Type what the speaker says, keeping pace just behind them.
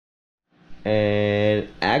And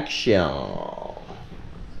action. Oh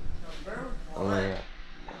my god.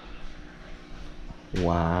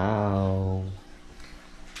 Wow.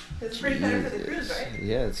 It's pretty better for the cruise, right?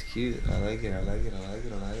 Yeah, it's cute. I like it. I like it. I like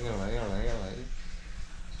it. I like it. I like it. I like it. I like it.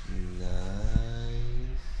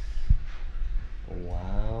 Nice.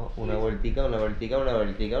 Wow. Una vueltica, una vueltica, una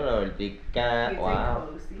vueltica, una vueltica.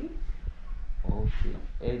 Wow. Oh shit.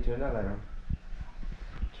 Hey, turn that light on.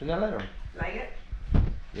 Turn that light on. Like it?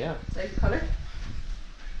 Yeah. Like the color?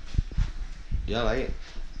 Yeah, I like it.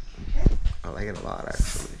 Okay. I like it a lot,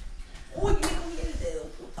 actually. Oh, you didn't come get el dedo,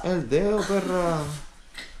 puta. El dedo, perra.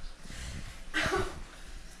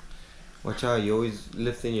 Watch out, you always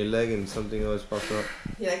lifting your leg and something always pops up.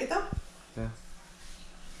 You like it though? Yeah.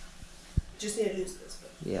 Just need to lose this,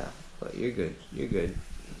 but Yeah, but you're good. You're good.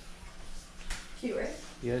 cute, right?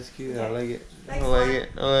 Yeah, it's cute. Okay. I like it. Thanks I a like lot. it.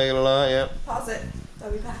 I like it a lot, yeah. Pause it.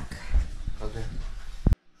 I'll be back. Okay.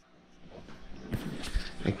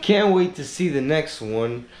 I can't wait to see the next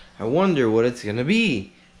one. I wonder what it's gonna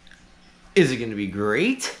be. Is it gonna be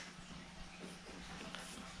great?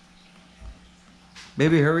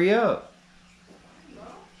 Baby, hurry up.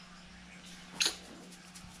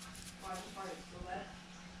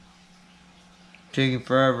 Taking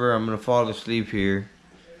forever. I'm gonna fall asleep here.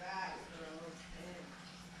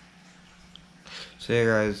 So yeah,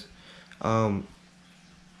 guys. Or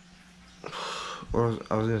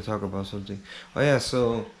I was gonna talk about something. Oh yeah,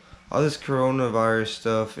 so all this coronavirus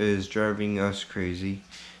stuff is driving us crazy.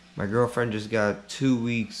 My girlfriend just got 2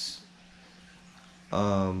 weeks.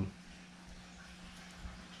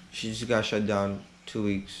 She just got shut down 2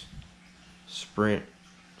 weeks. Sprint,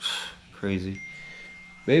 crazy.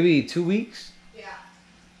 Baby, 2 weeks? Yeah.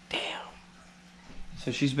 Damn.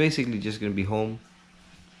 So she's basically just gonna be home,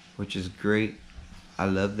 which is great. I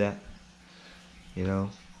love that. You know,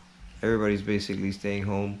 everybody's basically staying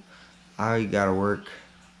home. I gotta work.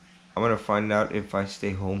 I'm gonna find out if I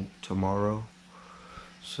stay home tomorrow.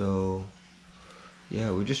 So,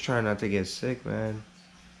 yeah, we're just trying not to get sick, man.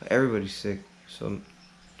 Everybody's sick, so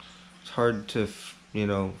it's hard to, you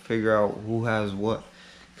know, figure out who has what,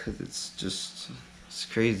 cause it's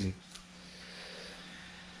crazy.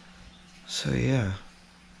 So yeah,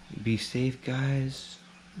 be safe, guys.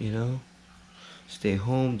 You know, stay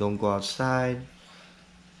home. Don't go outside.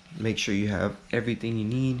 Make sure you have everything you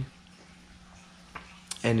need.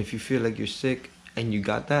 And if you feel like you're sick and you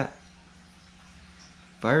got that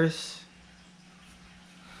virus,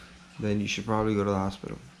 then you should probably go to the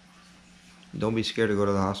hospital. Don't be scared to go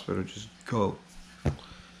to the hospital. Just go.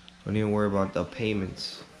 Don't even worry about the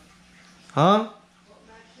payments. Huh?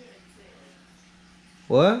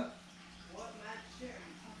 What?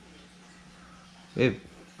 Babe,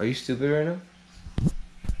 are you stupid right now?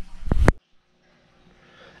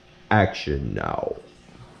 Action now.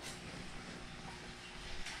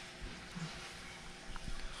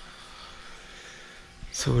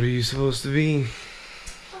 So what are you supposed to be?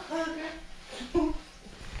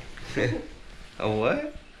 A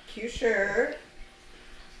what? Cute shirt.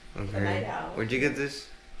 Okay. A night out. Where'd you get this?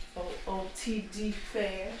 OOTD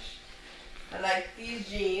Fish. I like these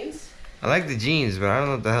jeans. I like the jeans, but I don't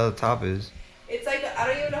know what the hell the top is. It's like, I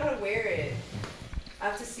don't even know how to wear it. I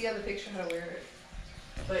have to see on the picture how to wear it.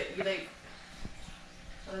 But you like,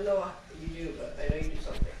 I don't know what you do, but I know you do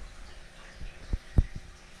something.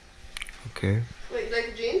 Okay. Wait, you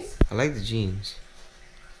like the jeans? I like the jeans.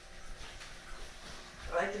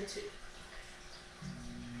 I like them too.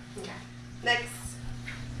 Okay. Next.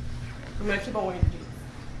 I'm gonna keep on wearing the jeans.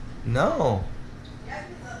 No. Yeah,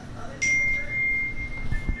 because the other jeans are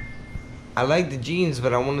good. I like the jeans,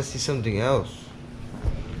 but I want to see something else.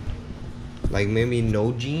 Like maybe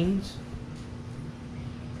no jeans?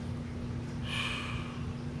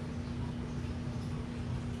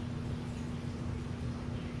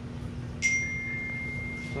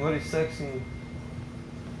 Somebody's texting.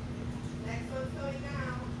 Next one's going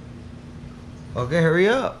down. Okay, hurry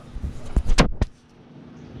up.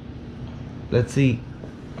 Let's see.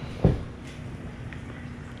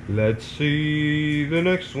 Let's see the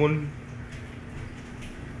next one.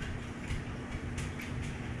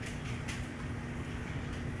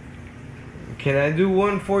 Can I do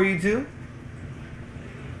one for you too?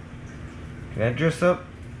 Can I dress up?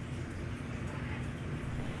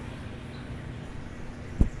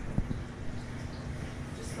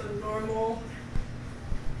 Just a normal,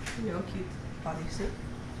 cute bodysuit.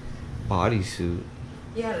 Bodysuit.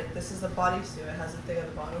 Yeah, like this is the bodysuit. It has a thing at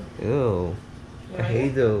the bottom. Ew. You I like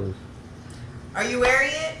hate it? those. Are you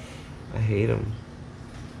wearing it? I hate them.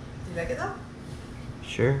 Do you like it though?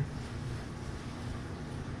 Sure.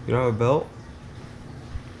 You don't have a belt?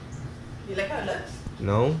 You like how it looks?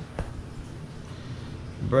 No.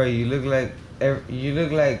 Bro, you look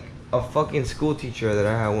like a fucking school teacher that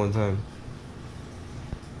I had one time.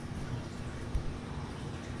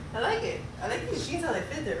 I like it. I like these jeans how they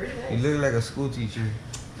fit. They're really nice. You look like a school teacher.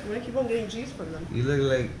 I'm gonna keep on getting jeans from them. You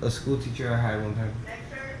look like a school teacher I had one time.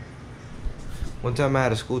 One time I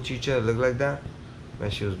had a school teacher that looked like that. Man,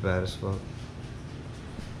 she was bad as fuck.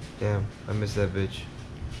 Damn, I miss that bitch.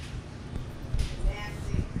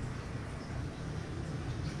 Nasty.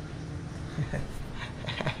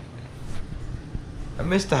 I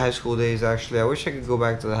miss the high school days, actually. I wish I could go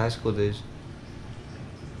back to the high school days.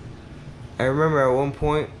 I remember at one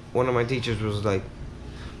point, one of my teachers was like,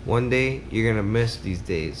 one day, you're gonna miss these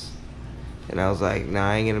days. And I was like, nah,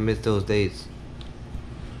 I ain't gonna miss those days.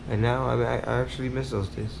 And now, I actually miss those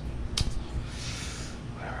days.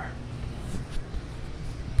 Whatever.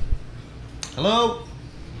 Hello?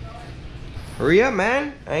 Hurry up,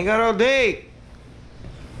 man. I ain't got all day.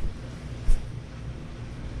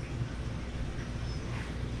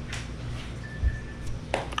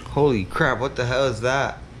 Holy crap, what the hell is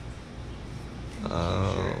that?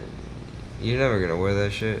 You're never gonna wear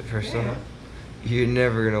that shit, first of all. You're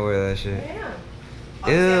never gonna wear that shit.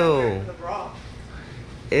 Ew.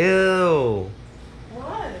 Ew.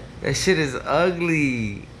 What? That shit is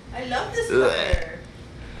ugly. I love this color.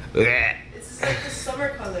 This is like the summer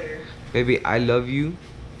color. Maybe I love you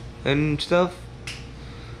and stuff.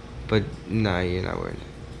 But nah, you're not wearing it.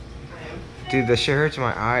 I am. Dude, that shit hurts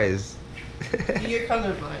my eyes. You're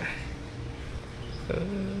colorblind.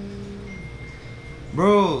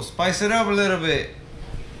 Bro, spice it up a little bit.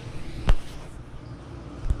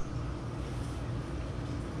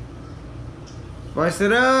 Spice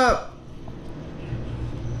it up.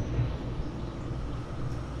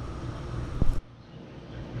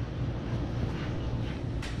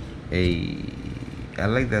 Hey, I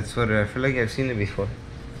like that sweater. I feel like I've seen it before.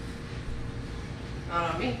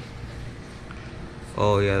 Not on me.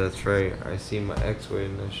 Oh yeah, that's right. I see my ex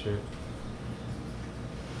wearing that shirt.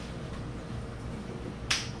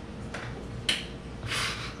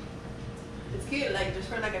 It's cute, like just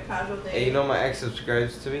for like a casual day. Hey, you know my ex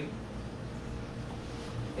subscribes to me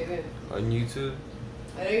Maybe. on YouTube?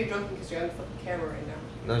 I know you're joking because you're on the fucking camera right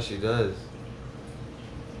now. No, she does.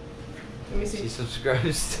 Let me see. She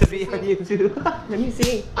subscribes to me on YouTube. Let me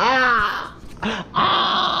see.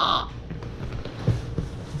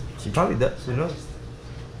 She probably does. Who knows?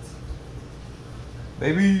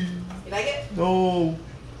 Baby. You like it? No.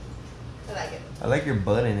 I like it. I like your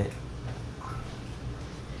butt in it.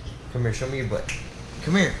 Come here, show me your butt.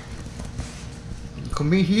 Come here.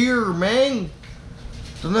 Come here, man.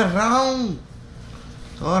 Turn around.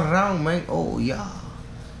 Turn around, man. Oh, yeah.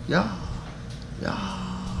 Yeah.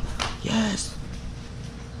 Yeah. Yes.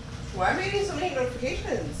 Why am I getting so many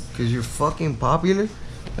notifications? Because you're fucking popular. Look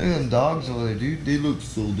at them dogs over there, dude. They look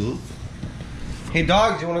so dope. Hey,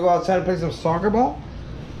 dogs, you want to go outside and play some soccer ball?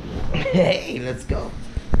 Hey, let's go.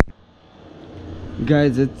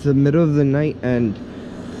 Guys, it's the middle of the night and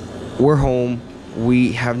we're home.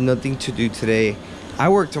 We have nothing to do today. I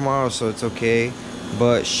work tomorrow, so it's okay.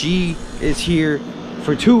 But she is here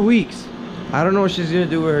for 2 weeks. I don't know what she's gonna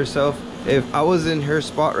do with herself. If I was in her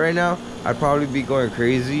spot right now, I'd probably be going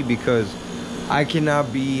crazy because I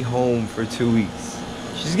cannot be home for 2 weeks.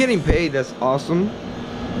 She's getting paid, that's awesome.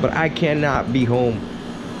 But I cannot be home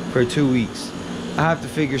for 2 weeks. I have to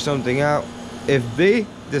figure something out. If they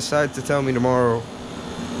decide to tell me tomorrow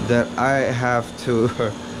that I have to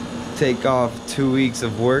take off 2 weeks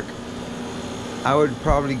of work, I would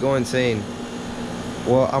probably go insane.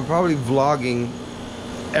 Well, I'm probably vlogging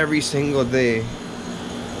every single day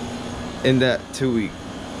in that 2 week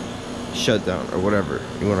shutdown or whatever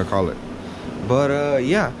you want to call it. But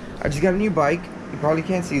yeah, I just got a new bike. You probably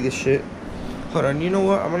can't see this shit. Hold on, you know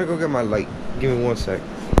what? I'm gonna go get my light. Give me 1 sec.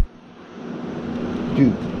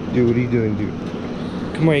 Dude, what are you doing, dude?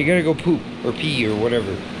 Come on, you gotta go poop or pee or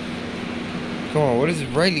whatever. Come on, what is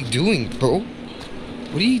Riley doing, bro?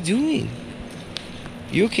 What are you doing?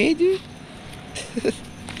 You okay, dude?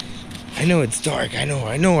 I know it's dark. I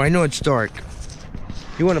know it's dark.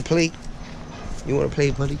 You wanna play? You wanna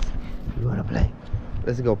play, buddy? You wanna play?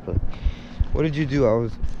 Let's go play. What did you do? I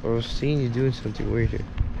was seeing you doing something weird here.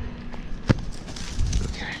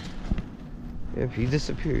 Okay. If he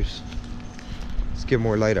disappears. Let's get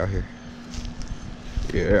more light out here.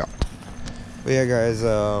 Yeah. But yeah, guys,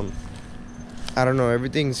 I don't know,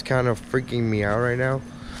 everything's kind of freaking me out right now.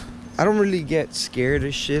 I don't really get scared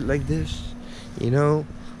of shit like this, you know?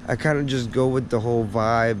 I kind of just go with the whole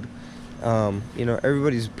vibe. You know,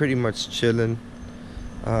 everybody's pretty much chilling.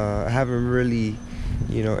 I haven't really,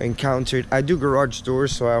 you know, encountered. I do garage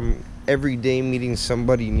doors, so I'm every day meeting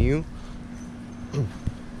somebody new.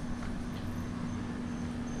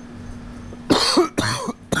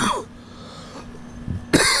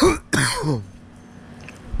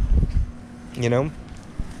 you know.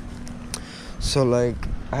 So like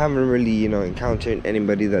I haven't really, you know, encountered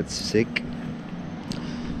anybody that's sick,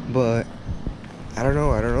 but I don't know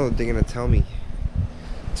what they're gonna tell me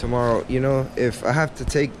tomorrow. You know, if I have to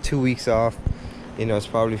take 2 weeks off, you know, it's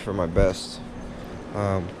probably for my best.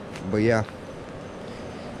 But yeah,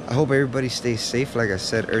 I hope everybody stays safe, like I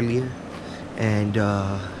said earlier, and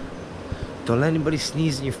don't let anybody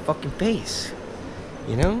sneeze in your fucking face.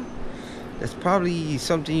 You know, that's probably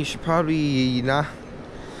something you should probably not.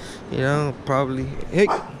 You know, probably. Hey,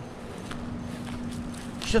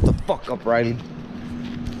 shut the fuck up, Riley.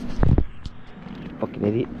 Fucking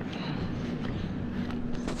idiot.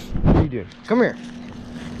 What are you doing? Come here.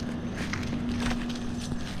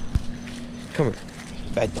 Come here.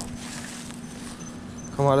 Bad dog.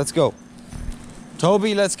 Come on, let's go.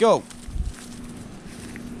 Toby, let's go.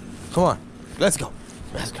 Come on. Let's go.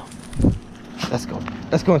 Let's go. Let's go.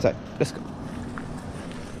 Let's go inside. Let's go.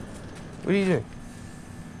 What are you doing?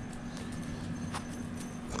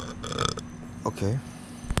 Okay.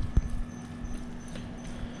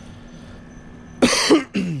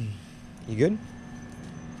 You good?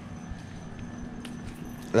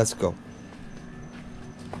 Let's go.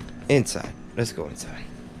 Inside. Let's go inside.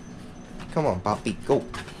 Come on, Poppy, go.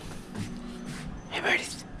 Hey,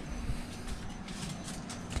 birdies.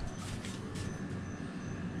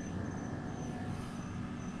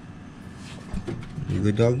 You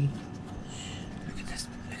good, doggy? Look at this.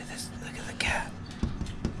 Look at this. Look at the cat.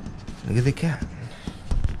 Look at the cat.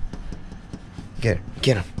 Get her.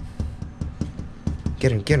 Get him.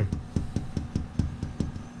 Get him. Get him.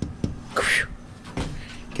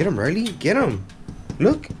 Get him, Riley. Get him.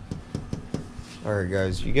 Look. All right,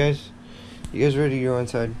 guys. You guys ready to go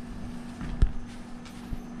inside?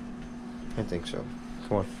 I think so.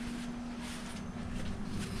 Come on.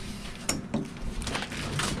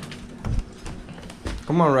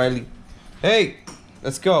 Come on, Riley. Hey,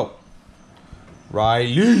 let's go.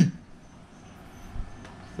 Riley.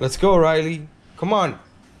 Let's go, Riley. Come on.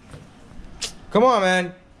 Come on,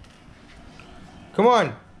 man. Come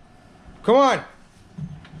on. Come on.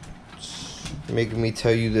 You're making me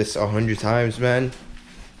tell you this 100 times, man.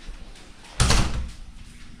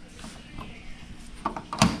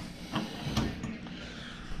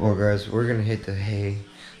 Well, guys, we're gonna hit the hay.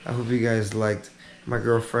 I hope you guys liked my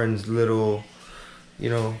girlfriend's little, you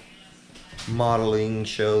know, modeling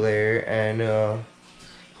show there, and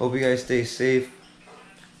hope you guys stay safe,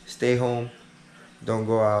 stay home, don't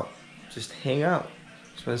go out, just hang out,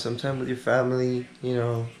 spend some time with your family, you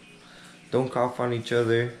know, don't cough on each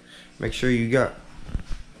other, make sure you got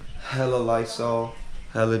hella Lysol,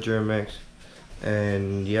 hella Germex,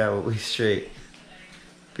 and yeah, we'll be straight.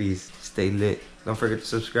 Peace, stay lit, don't forget to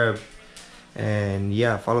subscribe, and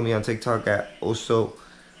yeah, follow me on TikTok at Oso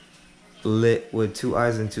Lit with 2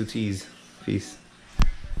 I's and 2 T's. Peace.